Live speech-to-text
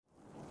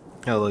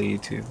Hello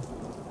YouTube.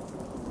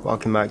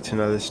 Welcome back to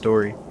another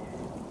story.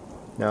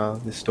 Now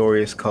the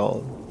story is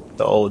called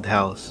The Old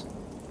House.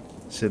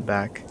 Sit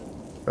back,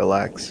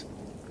 relax,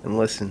 and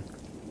listen.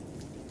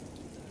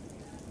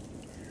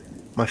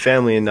 My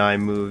family and I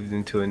moved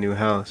into a new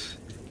house.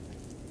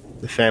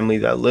 The family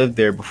that lived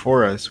there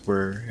before us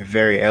were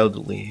very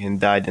elderly and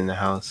died in the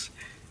house,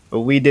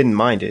 but we didn't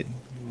mind it.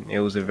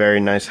 It was a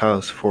very nice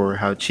house for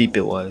how cheap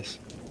it was.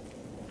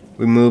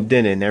 We moved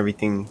in and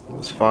everything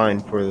was fine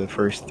for the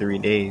first 3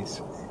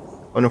 days.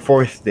 On the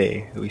fourth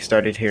day, we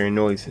started hearing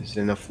noises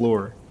in the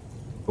floor,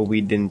 but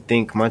we didn't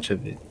think much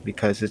of it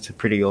because it's a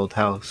pretty old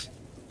house.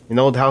 And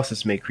old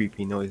houses make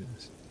creepy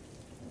noises.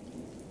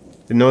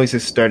 The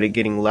noises started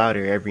getting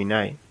louder every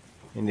night,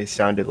 and it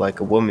sounded like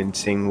a woman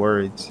saying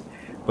words,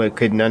 but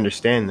couldn't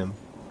understand them.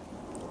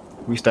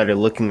 We started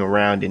looking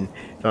around and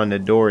found a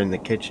door in the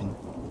kitchen.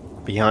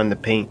 Behind the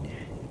paint,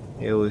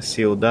 it was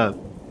sealed up,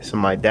 so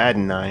my dad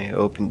and I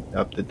opened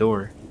up the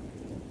door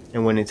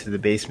and went into the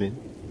basement,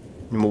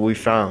 and what we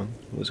found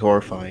was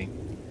horrifying.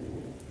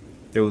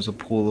 There was a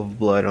pool of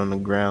blood on the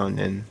ground,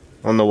 and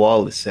on the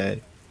wall it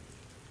said,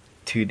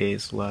 2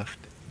 days left.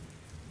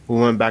 We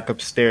went back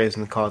upstairs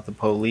and called the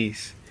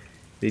police.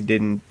 They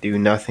didn't do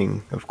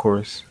nothing, of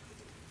course.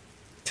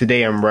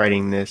 Today I'm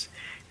writing this,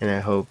 and I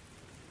hope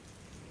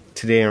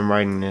today I'm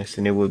writing this,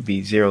 and it would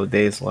be 0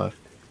 days left.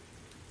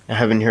 I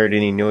haven't heard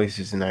any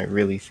noises, and I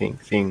really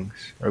think things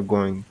are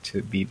going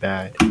to be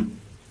bad.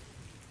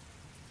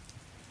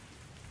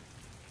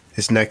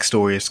 This next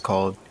story is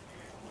called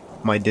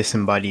My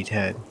Disembodied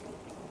Head.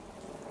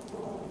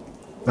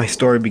 My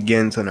story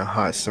begins on a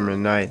hot summer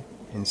night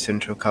in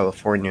Central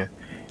California.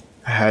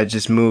 I had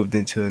just moved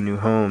into a new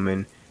home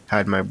and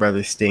had my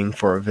brother staying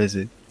for a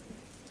visit.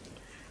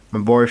 My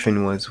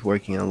boyfriend was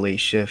working a late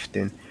shift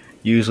and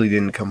usually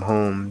didn't come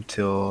home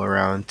till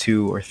around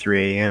 2 or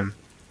 3 a.m.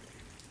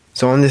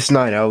 So on this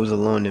night I was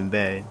alone in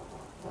bed.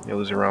 It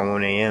was around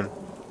 1 a.m.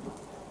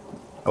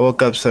 I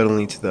woke up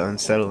suddenly to the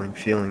unsettling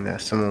feeling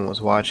that someone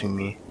was watching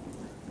me.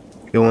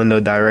 The window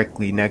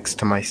directly next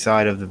to my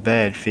side of the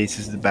bed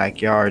faces the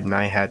backyard, and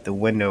I had the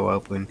window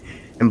open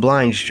and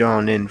blinds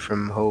drawn in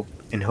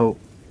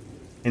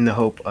in the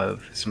hope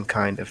of some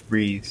kind of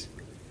breeze.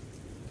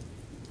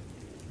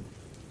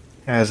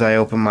 As I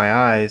opened my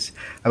eyes,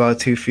 about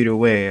 2 feet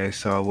away, I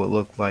saw what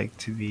looked like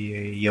to be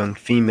a young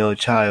female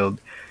child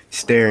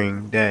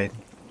staring dead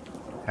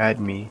at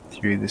me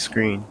through the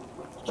screen.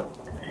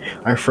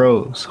 I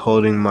froze,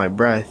 holding my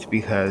breath,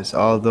 because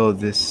although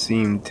this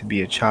seemed to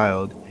be a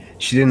child,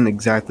 she didn't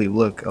exactly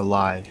look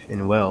alive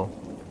and well.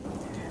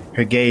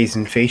 Her gaze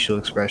and facial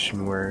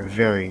expression were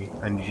very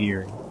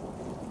unnerving.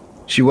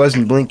 She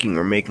wasn't blinking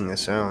or making a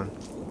sound.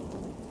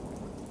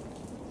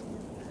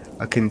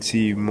 I couldn't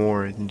see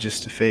more than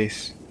just a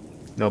face.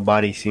 No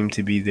body seemed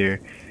to be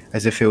there,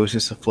 as if it was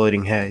just a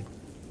floating head.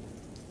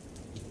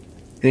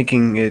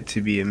 Thinking it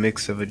to be a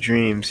mix of a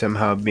dream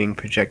somehow being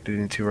projected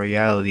into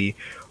reality,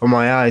 or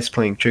my eyes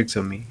playing tricks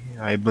on me,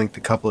 I blinked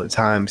a couple of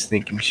times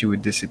thinking she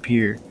would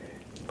disappear,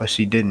 but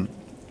she didn't.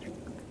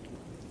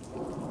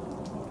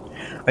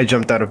 I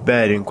jumped out of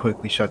bed and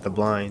quickly shut the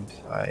blinds.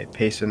 I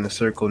paced in a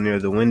circle near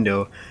the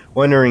window,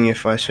 wondering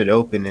if I should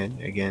open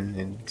it again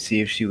and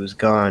see if she was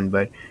gone,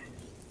 but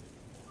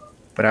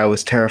I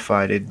was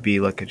terrified it'd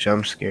be like a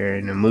jump scare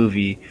in a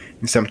movie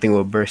and something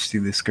would burst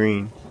through the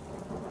screen.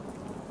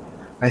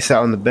 I sat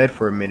on the bed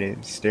for a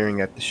minute, staring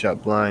at the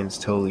shut blinds,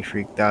 totally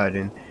freaked out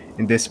and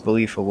in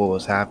disbelief of what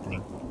was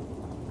happening.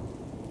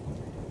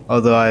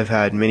 Although I've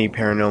had many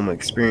paranormal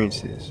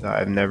experiences,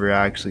 I've never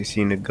actually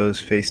seen a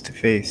ghost face to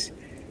face.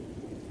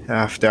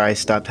 After I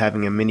stopped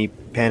having a mini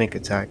panic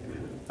attack,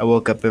 I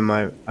woke up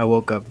my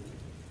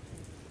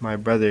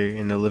brother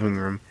in the living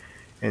room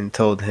and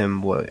told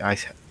him what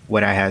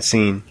I had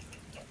seen.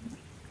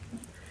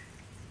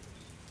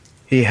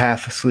 He,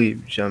 half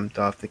asleep, jumped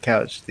off the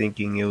couch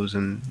thinking it was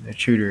an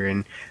intruder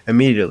and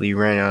immediately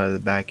ran out of the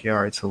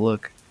backyard to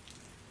look.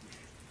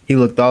 He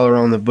looked all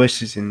around the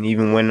bushes and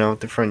even went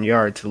out the front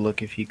yard to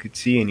look if he could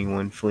see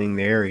anyone fleeing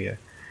the area.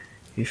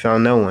 He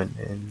found no one,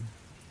 and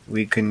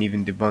we couldn't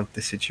even debunk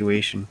the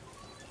situation.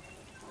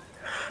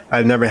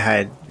 I've never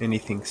had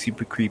anything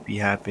super creepy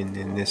happen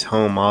in this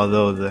home,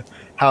 although the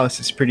house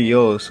is pretty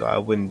old, so I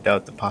wouldn't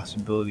doubt the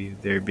possibility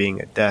of there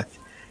being a death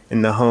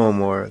in the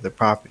home or the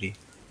property.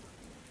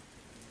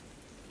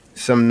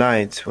 Some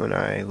nights when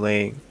I'm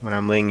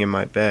laying in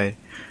my bed,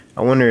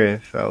 I wonder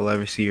if I'll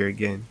ever see her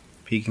again,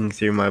 peeking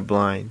through my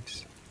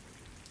blinds.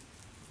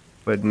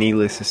 But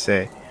needless to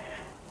say,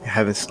 I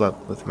haven't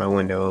slept with my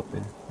window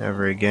open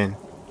ever again,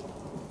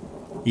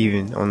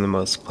 even on the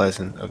most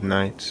pleasant of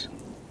nights.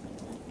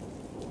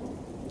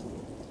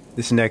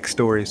 This next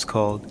story is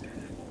called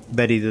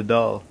Betty the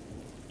Doll.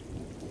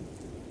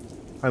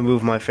 I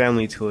moved my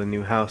family to a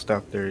new house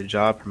after a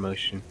job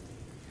promotion.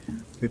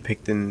 We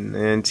picked an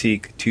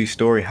antique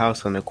 2-story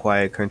house on a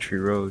quiet country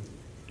road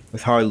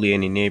with hardly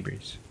any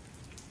neighbors.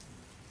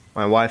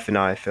 My wife and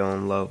I fell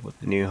in love with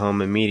the new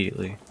home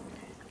immediately.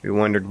 We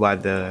wondered why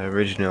the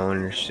original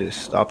owners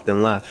just stopped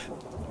and left.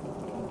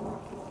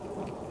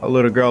 A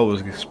little girl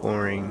was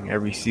exploring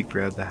every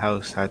secret the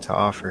house had to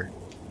offer.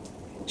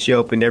 She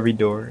opened every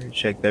door,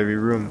 checked every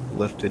room,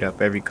 lifted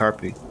up every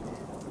carpet.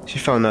 She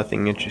found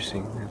nothing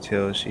interesting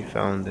until she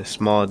found a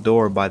small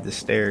door by the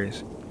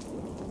stairs.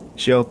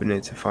 She opened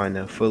it to find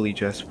a fully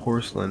dressed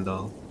porcelain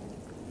doll.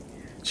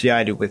 She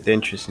eyed it with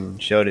interest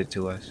and showed it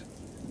to us.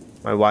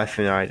 My wife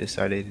and I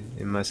decided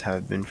it must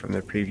have been from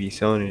the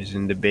previous owners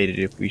and debated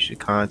if we should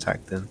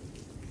contact them.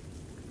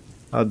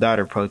 Our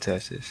daughter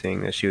protested,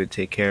 saying that she would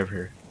take care of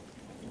her.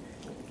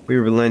 We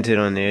relented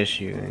on the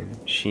issue,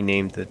 and she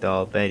named the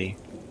doll Betty.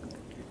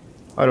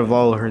 Out of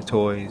all her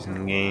toys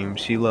and games,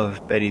 she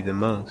loved Betty the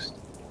most.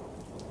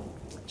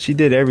 She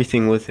did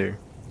everything with her,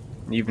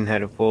 even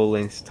had a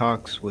full-length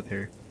talks with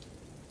her,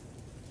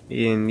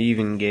 and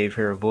even gave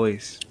her a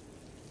voice.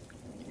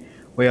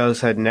 We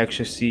always had an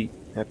extra seat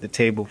at the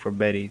table for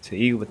Betty to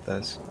eat with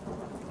us.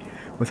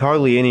 With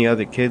hardly any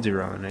other kids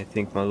around, I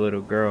think my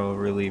little girl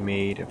really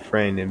made a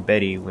friend in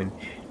Betty when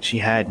she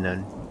had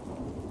none.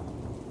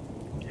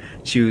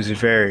 She was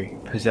very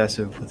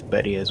possessive with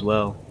Betty as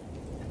well.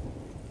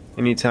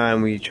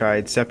 Anytime we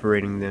tried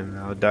separating them,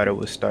 our daughter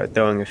would start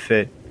throwing a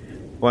fit.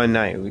 One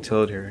night we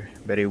told her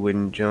Betty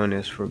wouldn't join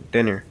us for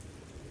dinner,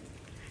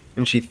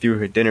 and she threw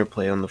her dinner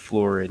plate on the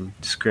floor and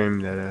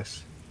screamed at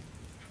us.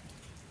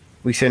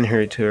 We sent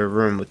her to her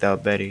room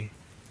without Betty,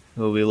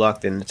 but we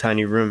locked in the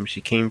tiny room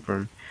she came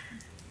from.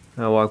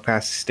 I walked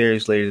past the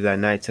stairs later that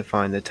night to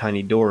find the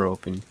tiny door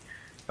open.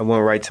 I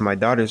went right to my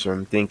daughter's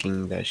room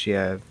thinking that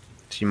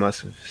she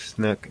must have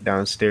snuck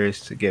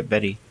downstairs to get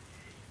Betty.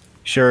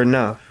 Sure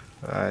enough,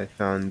 I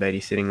found Betty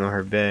sitting on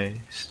her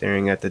bed,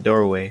 staring at the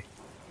doorway.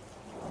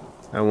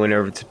 I went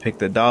over to pick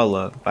the doll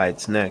up by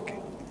its neck.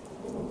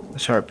 A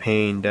sharp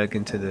pain dug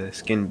into the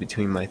skin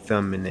between my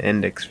thumb and the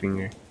index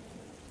finger,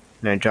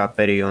 and I dropped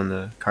Betty on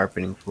the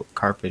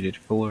carpeted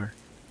floor.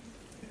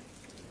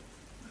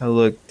 I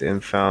looked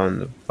and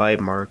found a bite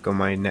mark on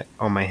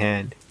my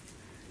hand.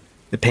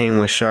 The pain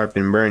was sharp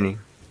and burning.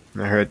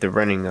 I heard the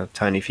running of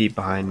tiny feet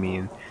behind me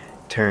and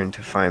turned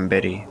to find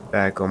Betty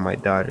back on my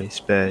daughter's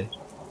bed.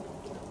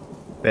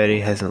 Betty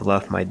hasn't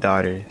left my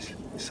daughter's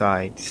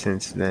side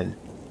since then.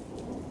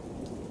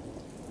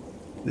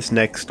 This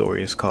next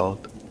story is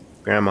called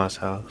Grandma's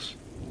House.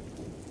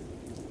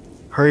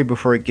 Hurry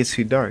before it gets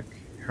too dark,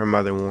 her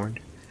mother warned.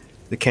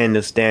 The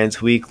candles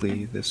danced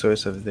weakly, the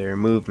source of their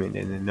movement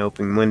in an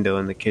open window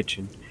in the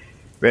kitchen.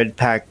 Red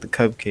packed the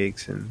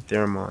cupcakes and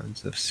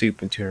thermons of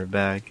soup into her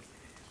bag.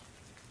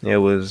 It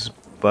was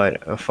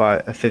but a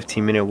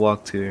 15-minute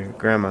walk to her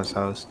grandma's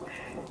house.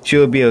 She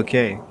would be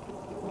okay.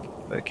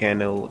 The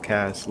candle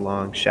cast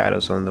long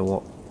shadows on the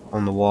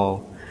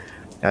wall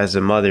as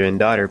the mother and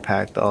daughter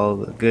packed all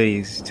the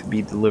goodies to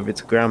be delivered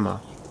to Grandma.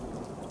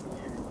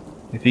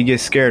 If you get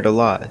scared or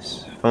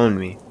lost, phone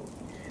me.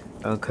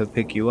 I'll come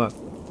pick you up,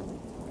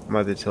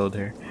 Mother told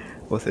her,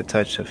 with a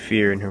touch of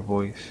fear in her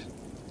voice.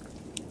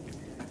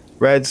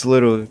 Red's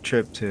little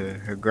trip to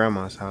her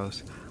grandma's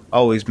house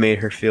always made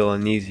her feel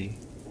uneasy.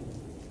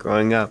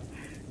 Growing up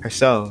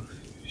herself,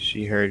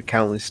 she heard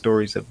countless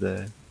stories of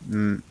the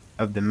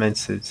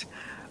menses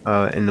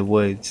in the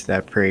woods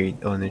that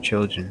preyed on the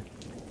children.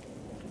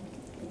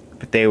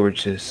 But they were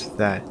just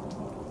that,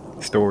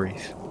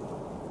 stories.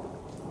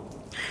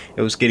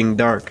 It was getting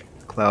dark,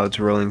 clouds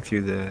rolling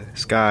through the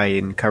sky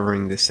and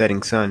covering the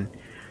setting sun.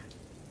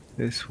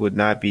 This would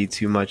not be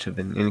too much of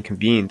an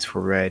inconvenience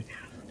for Red,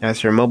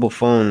 as her mobile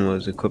phone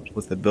was equipped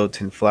with a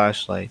built-in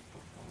flashlight.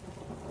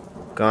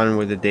 Gone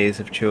were the days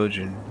of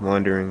children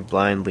wandering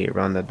blindly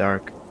around the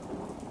dark.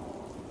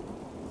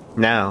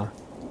 Now,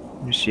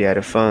 she had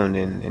a phone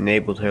and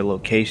enabled her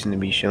location to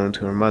be shown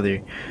to her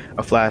mother,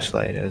 a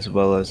flashlight, as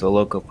well as a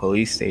local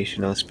police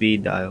station on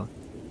speed dial.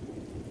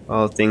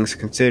 All things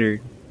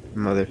considered,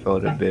 Mother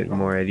felt a bit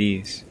more at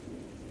ease.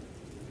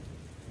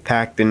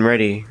 Packed and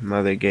ready,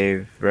 Mother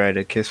gave Red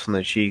a kiss on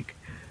the cheek,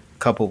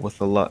 coupled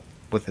with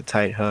a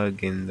tight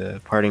hug and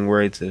the parting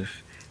words of,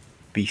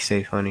 "Be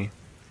safe, honey.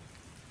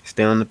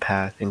 Stay on the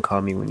path and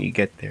call me when you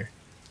get there.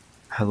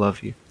 I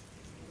love you."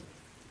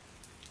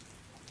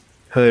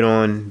 Hood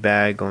on,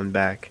 bag on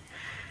back,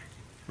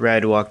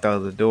 Red walked out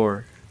of the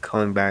door,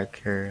 calling back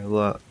her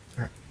love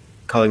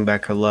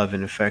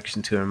and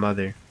affection to her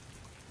mother.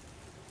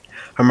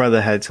 Her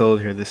mother had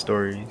told her the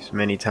stories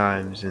many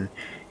times and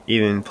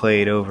even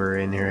played over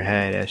in her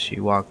head as she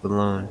walked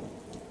alone.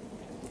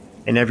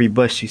 In every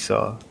bush she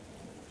saw,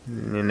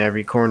 in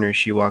every corner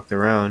she walked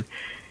around,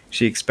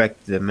 she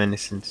expected the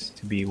menacence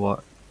to be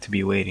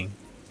waiting.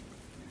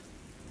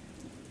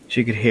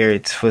 She could hear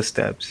its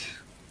footsteps,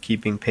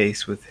 keeping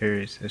pace with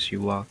hers as she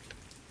walked.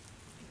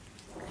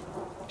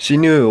 She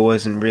knew it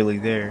wasn't really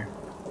there,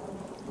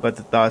 but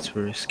the thoughts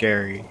were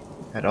scary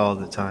at all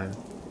the time.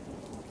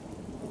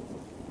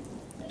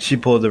 She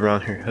pulled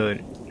around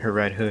her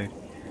red hood,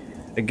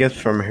 a gift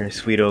from her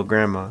sweet old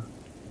grandma,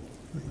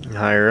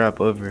 higher up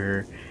over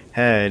her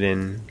head,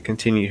 and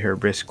continued her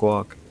brisk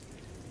walk.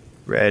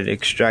 Red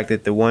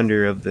extracted the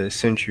wonder of the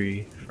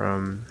century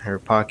from her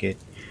pocket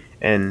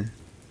and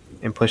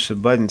pushed the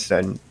buttons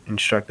that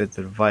instructed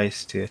the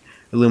device to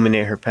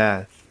illuminate her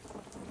path.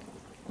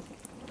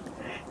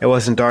 It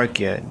wasn't dark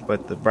yet,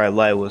 but the bright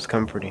light was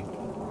comforting.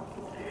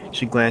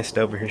 She glanced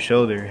over her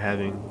shoulder,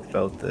 having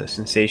felt the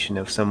sensation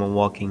of someone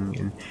walking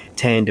in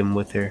tandem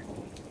with her.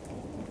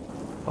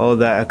 All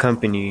that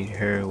accompanied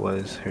her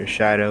was her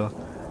shadow,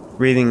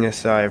 breathing a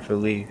sigh of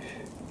relief.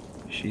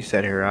 She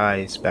set her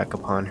eyes back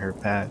upon her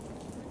path.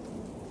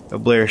 A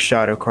blur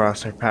shot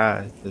across her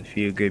path, a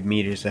few good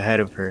meters ahead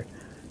of her,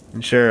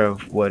 unsure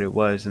of what it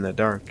was in the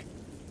dark.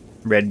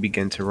 Red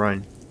began to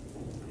run.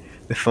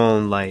 The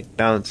phone light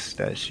bounced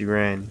as she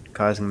ran,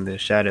 causing the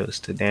shadows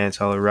to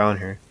dance all around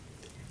her.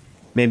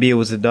 Maybe it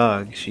was a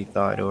dog, she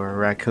thought, or a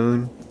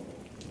raccoon.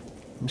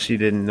 She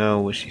didn't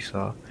know what she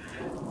saw,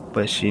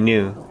 but she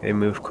knew it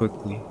moved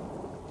quickly.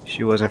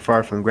 She wasn't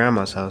far from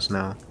Grandma's house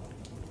now.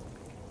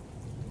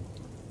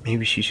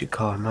 Maybe she should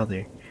call her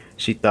mother,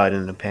 she thought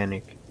in a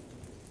panic.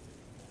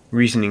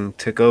 Reasoning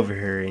took over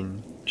her,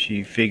 and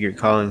she figured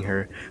calling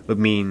her would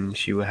mean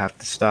she would have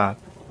to stop.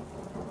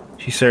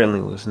 She certainly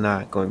was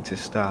not going to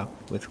stop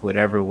with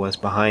whatever was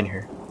behind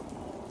her.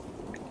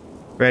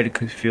 Red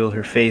could feel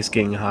her face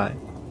getting hot.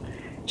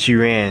 She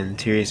ran,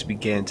 tears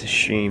began to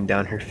stream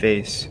down her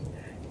face.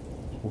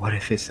 What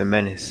if it's a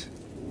menace?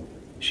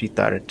 She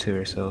thought it to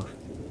herself.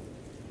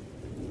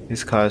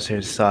 This caused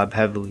her to sob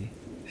heavily,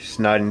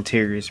 snot and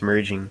tears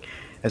merging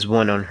as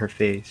one on her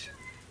face.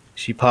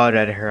 She pawed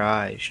at her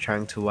eyes,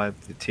 trying to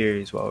wipe the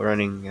tears while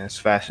running as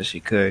fast as she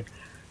could.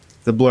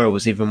 The blur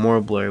was even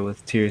more blurry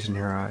with tears in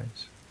her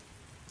eyes.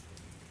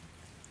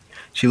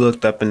 She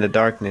looked up in the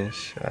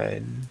darkness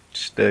and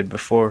stood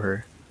before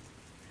her.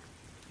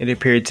 It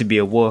appeared to be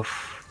a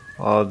wolf,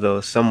 although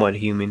somewhat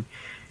human.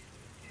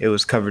 It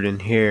was covered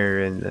in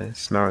hair, and the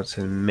snarls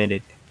it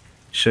emitted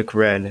shook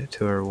Red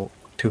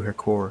to her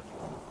core.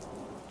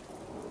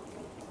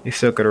 It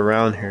circled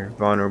around her,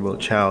 vulnerable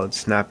child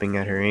snapping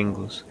at her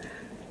ankles.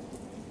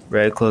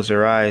 Red closed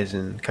her eyes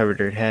and covered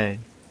her head.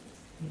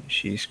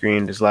 She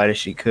screamed as loud as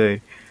she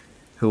could.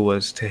 Who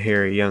was to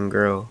hear a young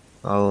girl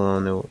all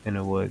alone in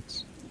the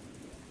woods?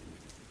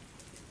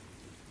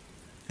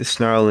 The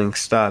snarling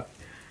stopped.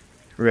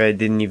 Red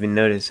didn't even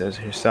notice as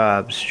her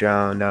sobs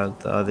drowned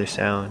out the other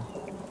sound.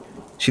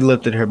 She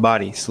lifted her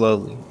body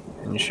slowly,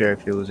 unsure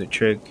if it was a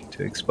trick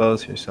to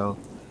expose herself.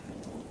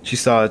 She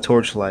saw a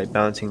torchlight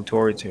bouncing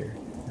towards her.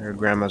 Her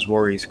grandma's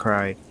worries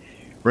cried,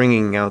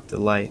 ringing out the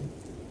light.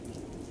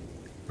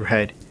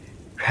 Red,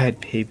 Red,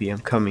 baby, I'm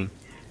coming.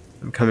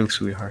 I'm coming,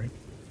 sweetheart.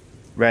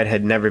 Red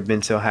had never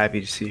been so happy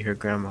to see her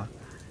grandma.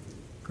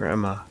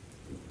 Grandma.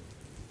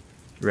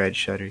 Red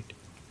shuddered.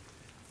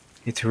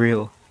 It's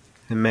real.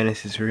 The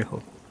menace is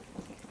real.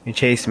 It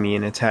chased me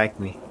and attacked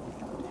me.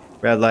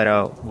 Red let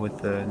out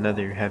with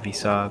another heavy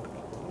sob.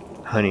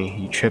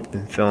 Honey, you tripped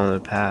and fell on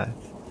the path.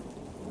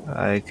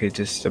 I could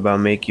just about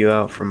make you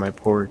out from my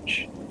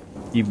porch.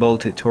 You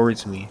bolted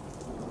towards me.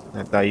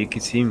 I thought you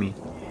could see me.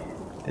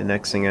 The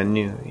next thing I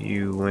knew,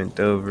 you went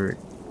over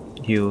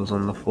heels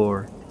on the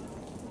floor.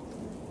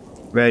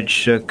 Red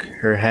shook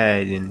her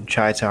head and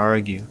tried to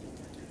argue.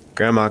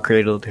 Grandma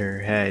cradled her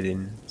head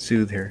and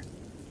soothed her.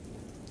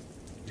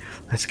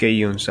 Let's get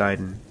you inside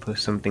and put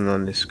something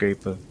on this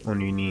scrape on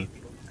your knee.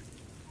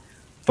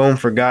 Phone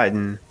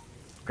forgotten,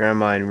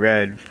 Grandma and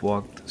Red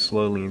walked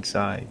slowly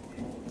inside,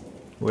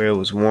 where it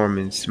was warm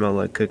and smelled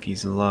like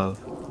cookies and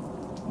love.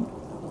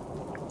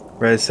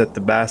 Red set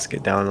the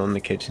basket down on the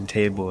kitchen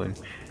table and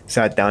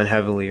sat down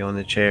heavily on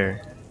the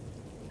chair.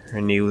 Her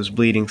knee was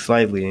bleeding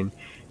slightly and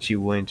she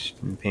winced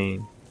in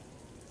pain.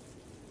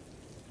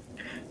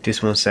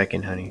 Just 1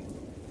 second, honey,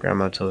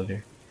 Grandma told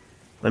her.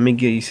 Let me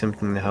get you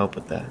something to help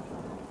with that.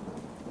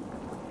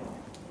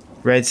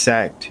 Red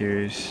sat,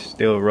 tears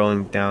still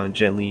rolling down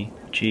gently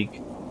her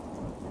cheek.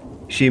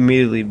 She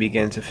immediately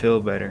began to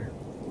feel better.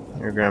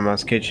 Her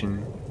grandma's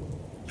kitchen,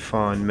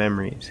 fond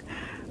memories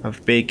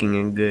of baking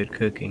and good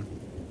cooking.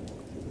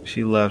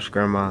 She loved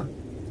Grandma.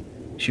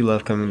 She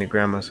loved coming to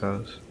Grandma's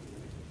house.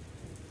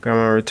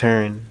 Grandma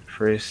returned,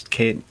 first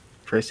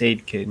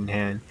aid kit in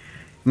hand,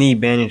 knee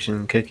bandage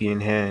and cookie in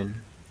hand.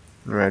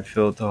 Red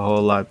felt a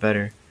whole lot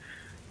better.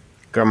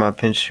 Grandma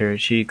pinched her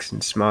cheeks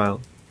and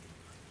smiled.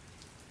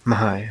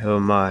 My, oh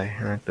my,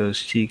 aren't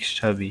those cheeks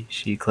chubby,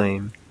 she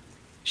exclaimed.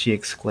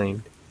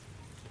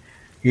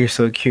 You're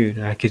so cute,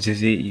 I could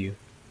just eat you.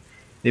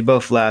 They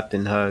both laughed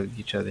and hugged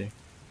each other.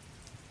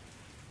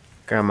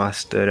 Grandma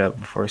stood up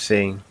before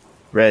saying,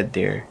 Red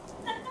dear,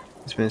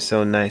 it's been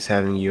so nice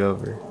having you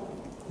over.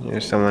 You're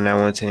someone I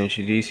want to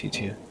introduce you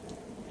to.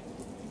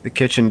 The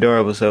kitchen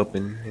door was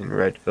open, and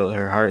Red felt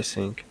her heart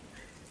sink.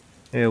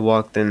 It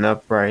walked in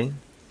upright,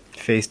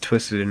 face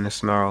twisted in a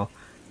snarl,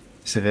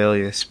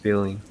 Sevilla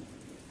spilling.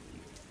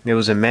 It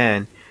was a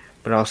man,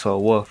 but also a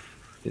wolf.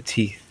 The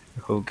teeth,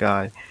 oh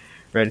God,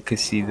 Red could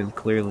see them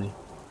clearly.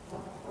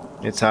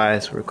 Its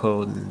eyes were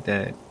cold and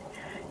dead.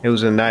 It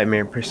was a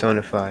nightmare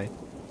personified.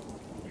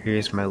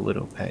 Here's my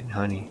little pet,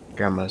 honey,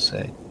 Grandma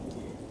said.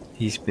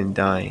 He's been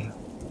dying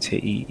to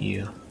eat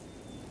you.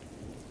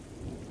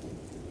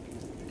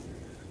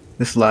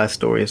 This last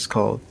story is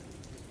called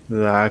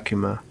The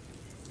Akuma.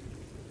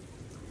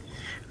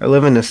 I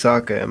live in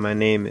Osaka and my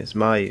name is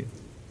Mayu.